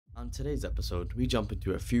today's episode, we jump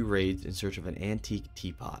into a few raids in search of an antique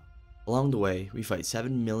teapot. Along the way, we fight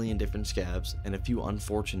 7 million different scabs and a few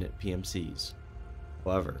unfortunate PMCs.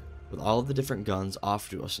 However, with all of the different guns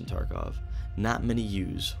offered to us in Tarkov, not many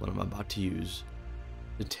use what I'm about to use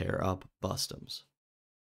to tear up Bustums.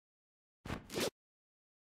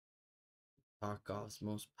 Tarkov's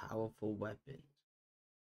most powerful weapon.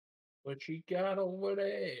 What you got over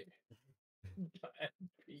there?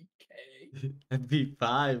 MPK.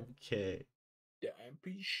 MP5K. The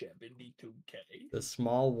MP72K. The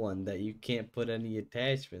small one that you can't put any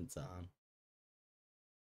attachments on.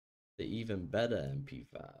 The even better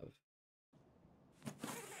MP5.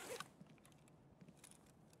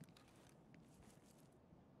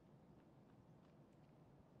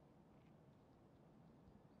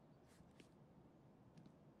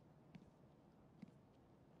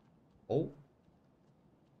 Oh.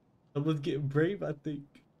 Someone's getting brave, I think.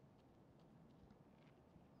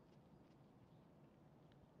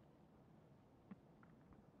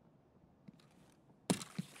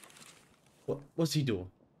 What's he doing?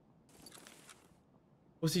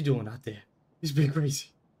 What's he doing out there? He's being crazy.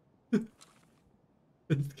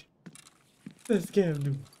 Let's get him,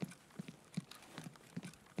 dude.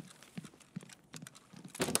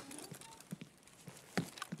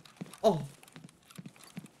 Oh.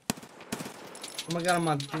 Oh my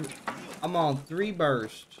god, I'm on 3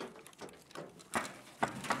 burst.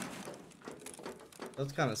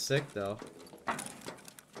 That's kind of sick though.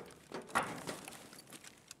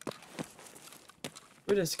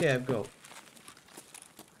 Where'd that scab go?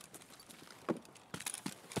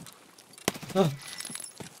 Oh.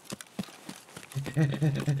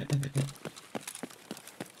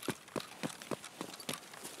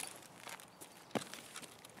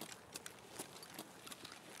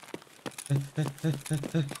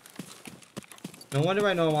 No wonder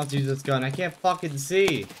I know I want to use this gun. I can't fucking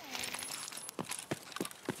see.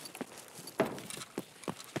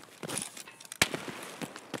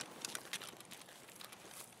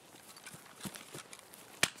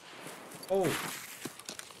 Oh.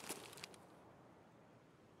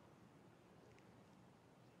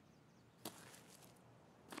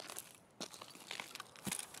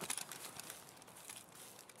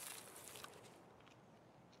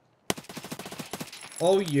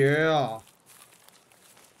 Oh yeah.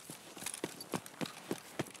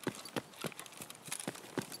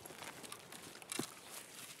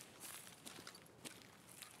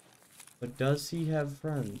 But does he have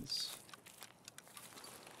friends?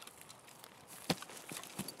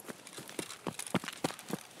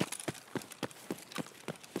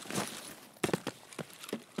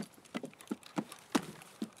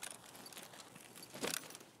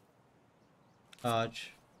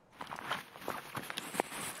 Dodge.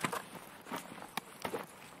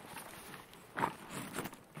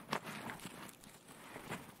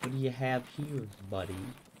 What do you have here, buddy?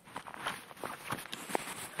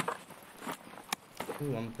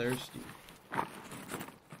 Ooh, I'm thirsty.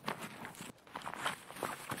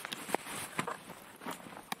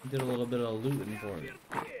 Did a little bit of looting for me.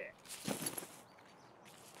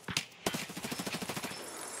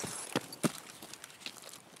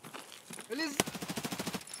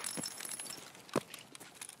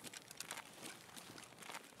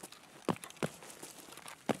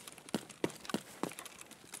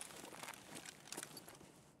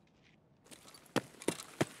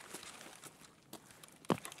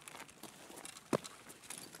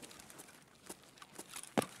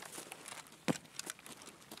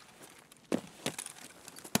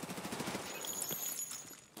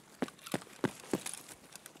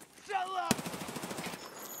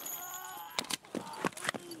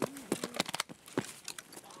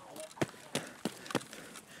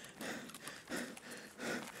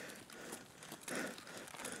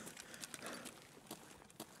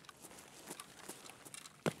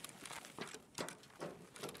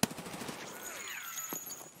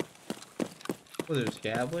 Oh, there's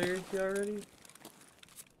scab layers here already?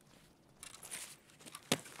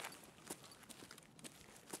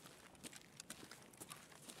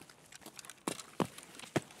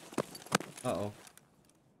 Uh-oh.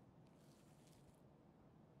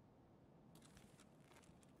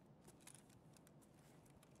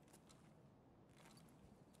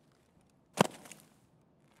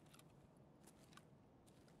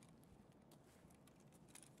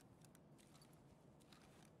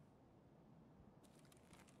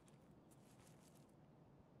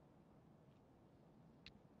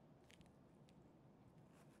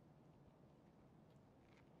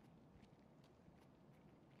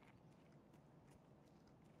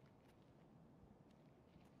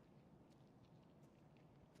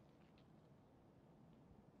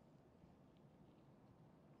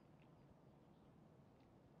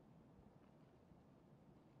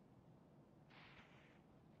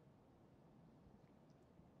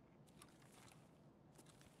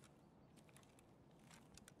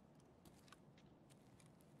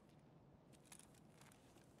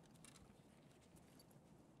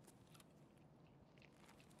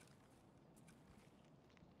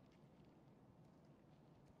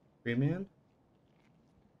 Green man?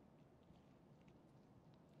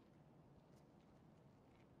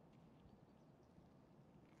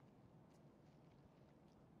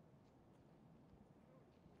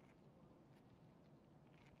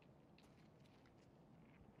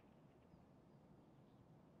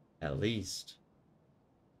 At least.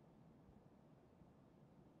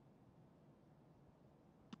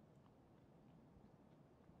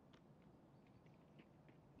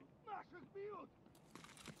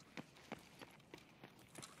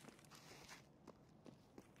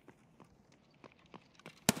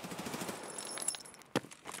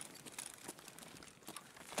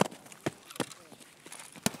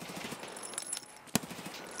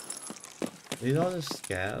 These all just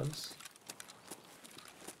scavs?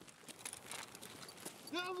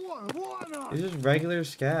 These are just regular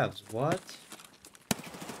scavs. What?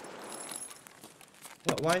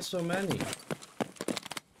 What? Why so many?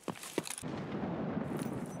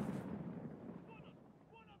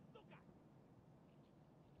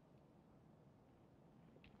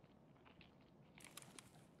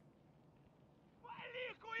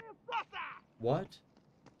 What?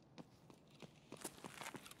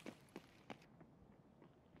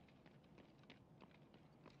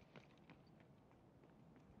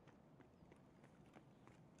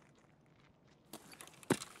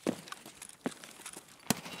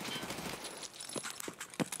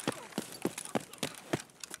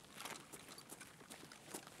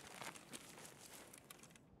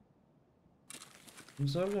 I'm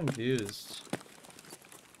so confused.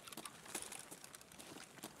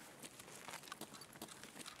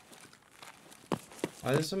 Why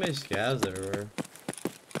are there so many scavs everywhere?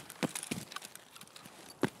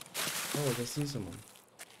 Oh, look, I see someone.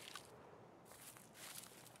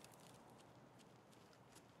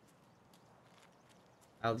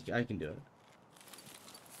 I can do it.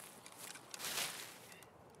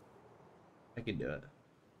 I can do it.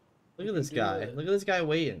 Look at this guy. Look at this guy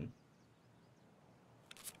waiting.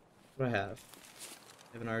 What do I have?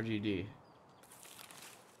 I have an RGD.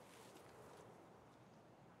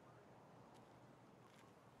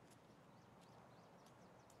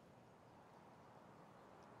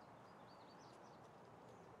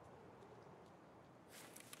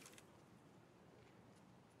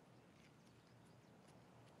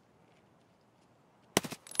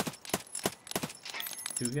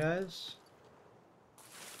 Two guys?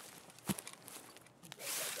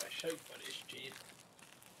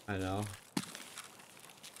 I know.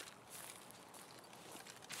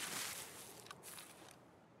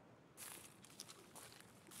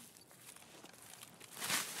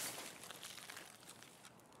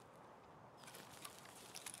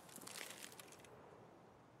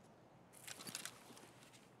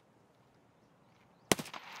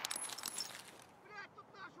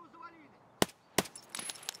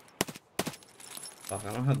 Fuck,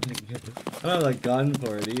 I don't have the gun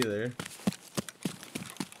for it either.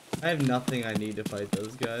 I have nothing I need to fight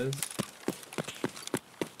those guys.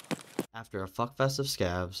 After a fuckfest of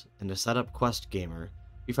scavs and a setup quest gamer,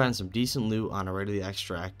 we find some decent loot on our way to the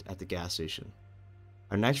extract at the gas station.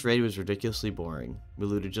 Our next raid was ridiculously boring. We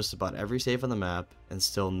looted just about every safe on the map and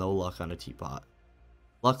still no luck on a teapot.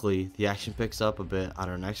 Luckily, the action picks up a bit on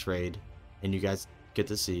our next raid, and you guys get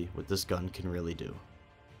to see what this gun can really do.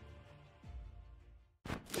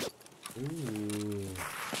 Ooh,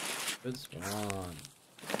 good spawn.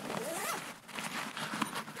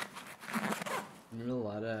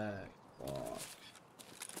 Melodic. Fuck.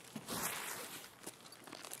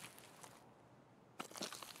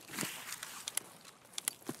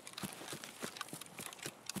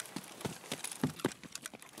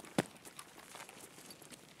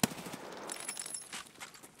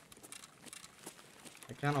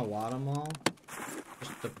 I kind of want them all,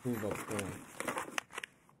 just to prove a point.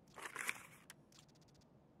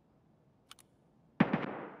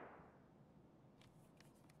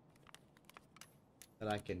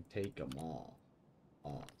 That I can take them all.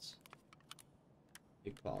 Pause.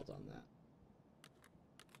 Big pause on that.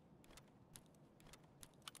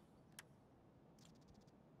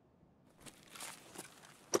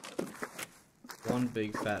 One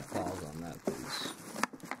big fat pause on that, please.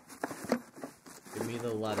 Give me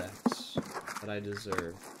the lettuce that I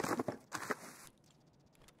deserve.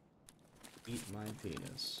 Eat my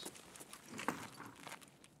penis.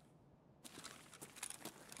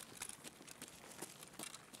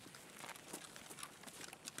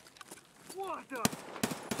 What the? Do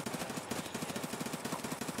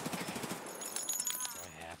I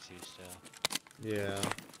have to still? Yeah.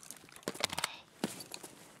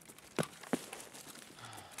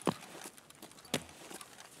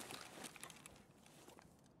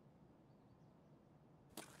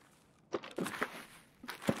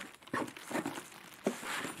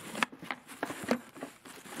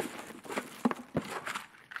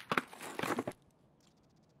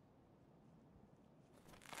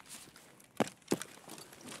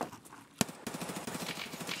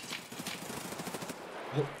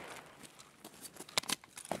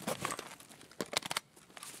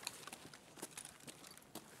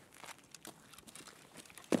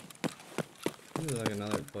 There's like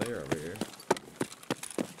another player over here.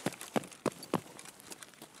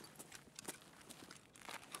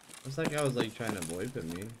 Looks like I was like trying to wipe at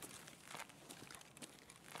me.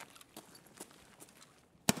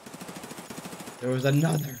 There was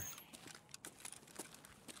another.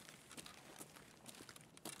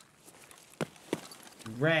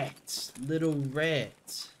 Rats, little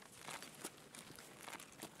rats.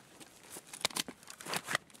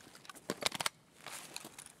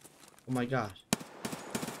 Oh my gosh.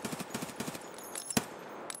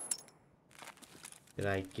 Did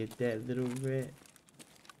I get that little rat?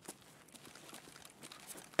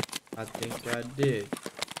 I think I did.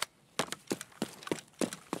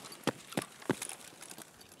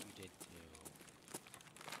 You did too.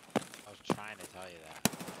 I was trying to tell you that.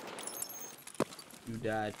 You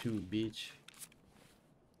died too, bitch.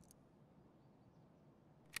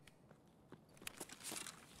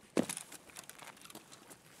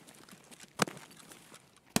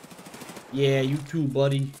 Yeah, you too,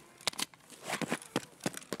 buddy.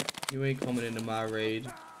 You ain't coming into my raid.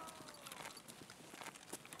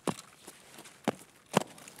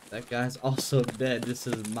 That guy's also dead. This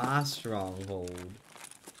is my stronghold.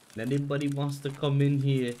 And anybody wants to come in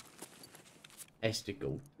here, has to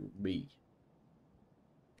go through me.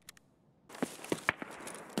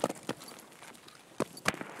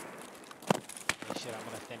 Holy shit, I'm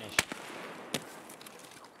gonna finish.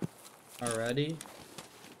 Already?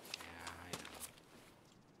 Yeah, I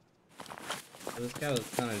know. This guy was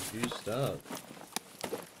kind of juiced up.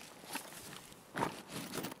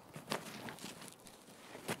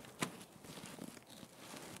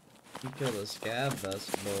 He killed a scab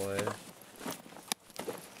vest boy.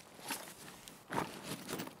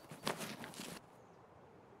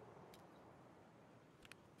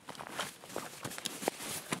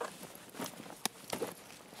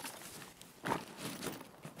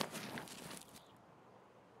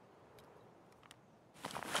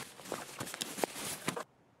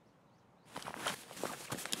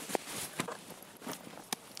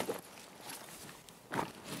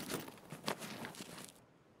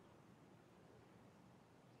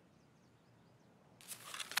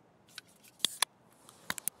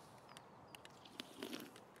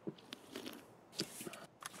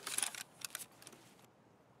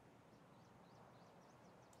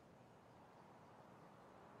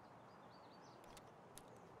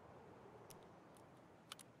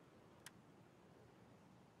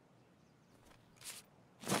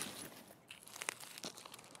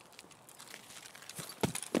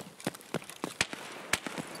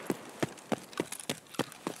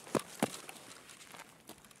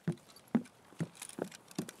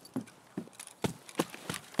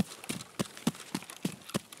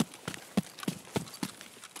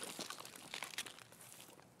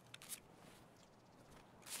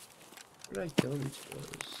 Where did I kill these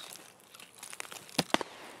boys?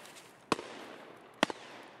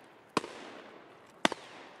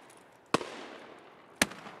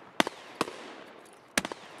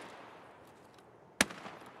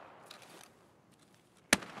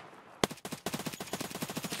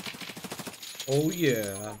 Oh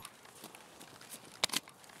yeah.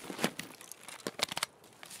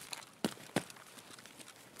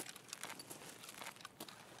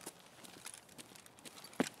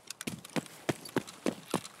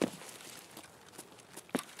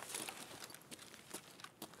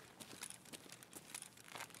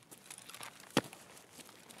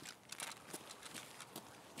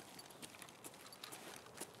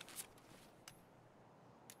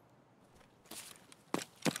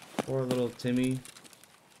 Poor little Timmy.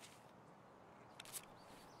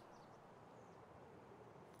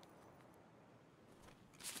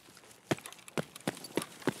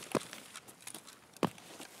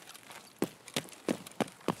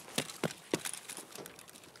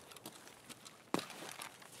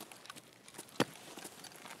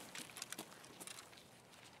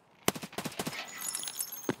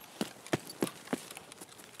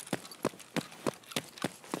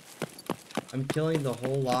 I'm killing the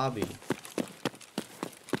whole lobby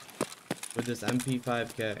with this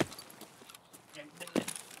MP5K.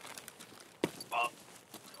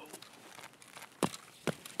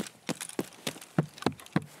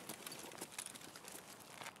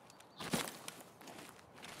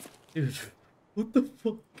 Dude, what the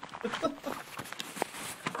fuck?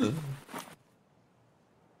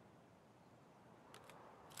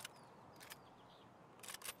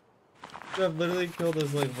 I've literally killed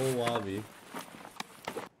this like whole lobby.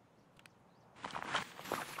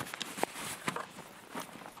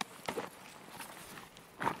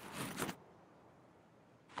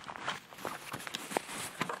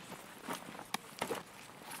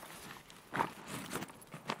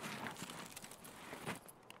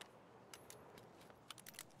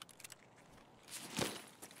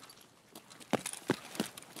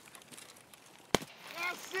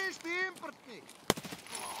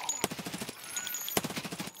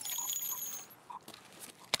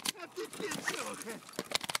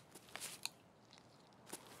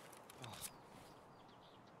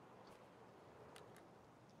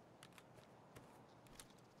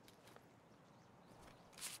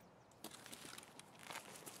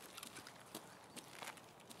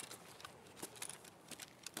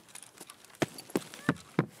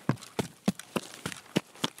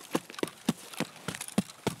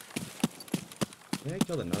 I think I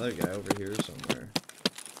killed another guy over here somewhere.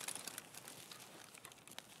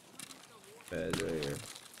 Yeah, it's right here.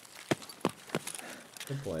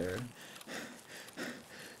 The player.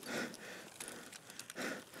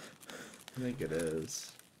 I think it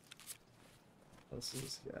is. This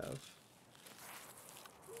is Gav.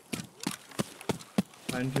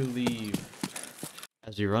 Time to leave.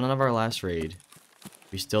 As we run out of our last raid,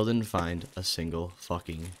 we still didn't find a single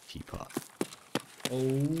fucking teapot.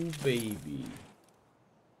 Oh baby.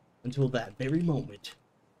 Until that very moment,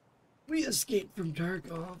 we escaped from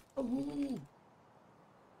Tarkov. Oh.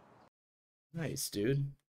 Nice,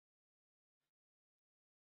 dude.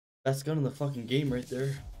 Best gun in the fucking game right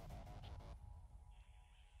there.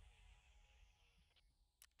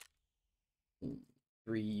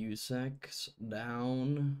 Three USECs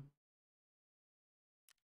down.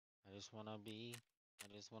 I just wanna be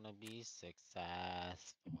successful.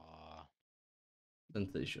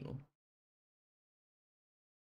 Sensational.